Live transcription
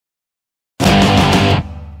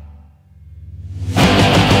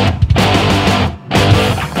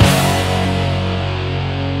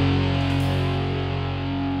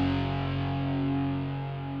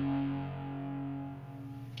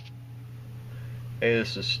Hey,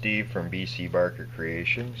 this is Steve from BC Barker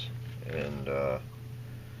Creations, and I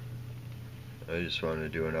just wanted to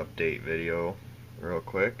do an update video real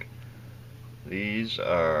quick. These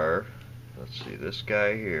are, let's see, this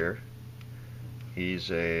guy here,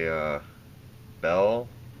 he's a Bell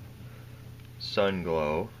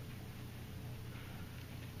Sunglow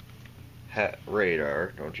Het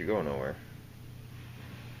radar. Don't you go nowhere.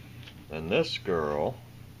 And this girl,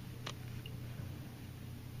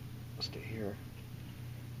 stay here.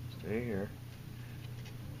 Stay here.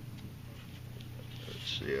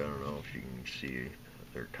 Let's see, I don't know if you can see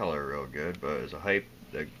their color real good, but it's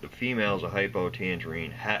the female's a Hypo Tang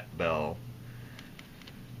Het Bell,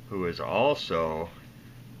 who is also,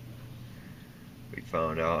 we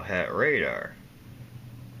found out, Het radar.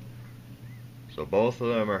 So both of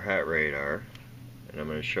them are Het radar, and I'm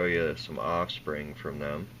going to show you some offspring from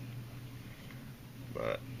them.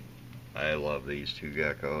 But I love these two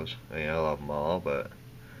geckos. I mean, I love them all, but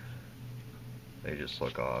they just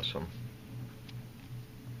look awesome.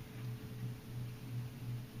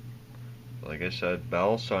 Like I said,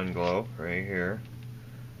 Bell Sunglow right here,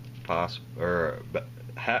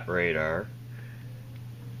 Het radar,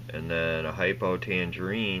 and then a Hypo Tang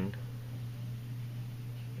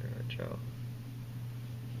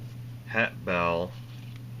Het Bell.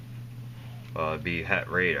 It'd be Het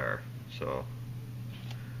radar. So,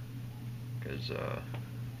 because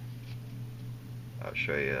I'll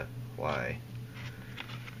show you why.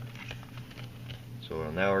 So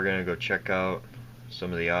now we're gonna go check out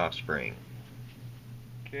some of the offspring.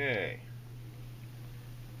 Okay.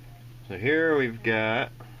 So here we've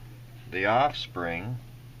got the offspring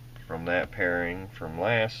from that pairing from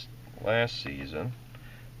last season.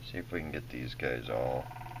 See if we can get these guys all.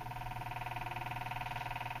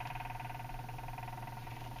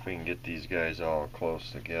 If we can get these guys all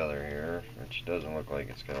close together here, which doesn't look like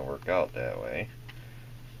it's gonna work out that way.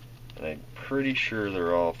 And I'm pretty sure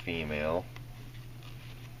they're all female.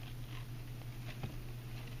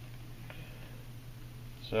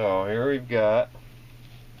 So here we've got,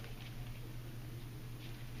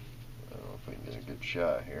 I don't know if we can get a good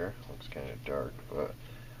shot here, looks kind of dark, but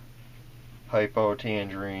Hypo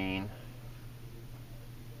Tang,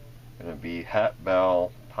 gonna be Het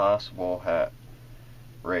Bell, possible Het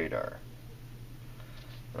radar.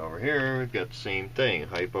 And over here we've got the same thing,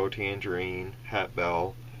 Hypo Tang, Het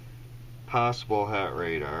Bell, possible Het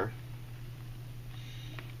radar.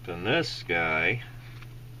 Then this guy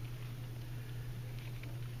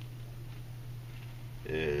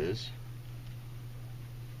is,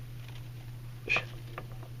 you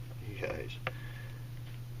guys,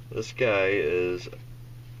 this guy is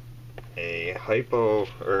a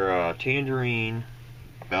Tangerine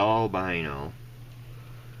Bell albino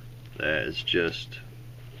that is just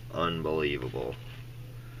unbelievable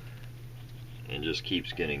and just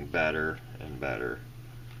keeps getting better and better.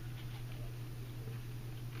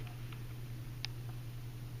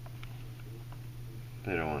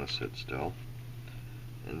 They don't want to sit still.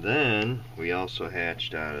 And then we also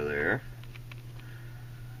hatched out of there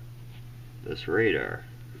this radar,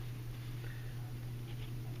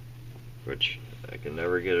 which I can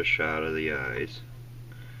never get a shot of the eyes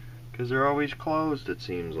because they're always closed, it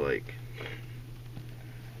seems like.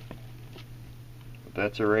 But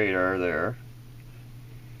that's a radar there.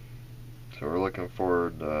 So we're looking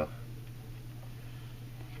forward to,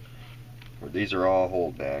 these are all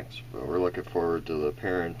holdbacks, but we're looking forward to the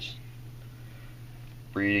parents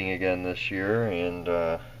breeding again this year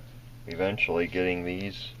and eventually getting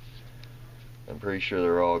these. I'm pretty sure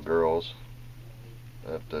they're all girls.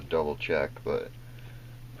 I have to double check, but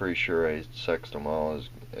pretty sure I sexed them all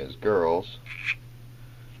as girls.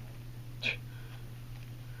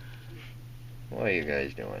 What are you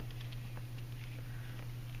guys doing?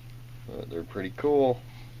 But they're pretty cool.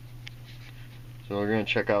 So we're gonna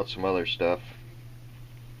check out some other stuff.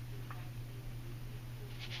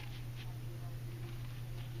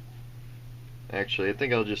 Actually, I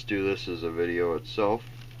think I'll just do this as a video itself.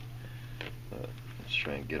 Let's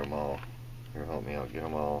try and get them all. Here, help me out. Get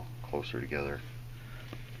them all closer together.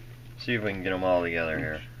 See if we can get them all together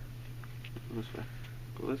here. Go this way.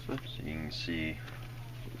 Go this way. So you can see.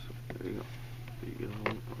 There you go. There you go.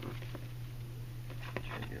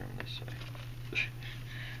 Try to get them this way.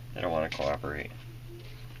 They don't want to cooperate.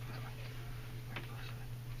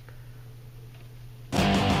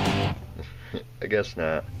 I guess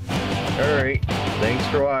not. Alright, thanks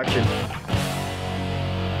for watching.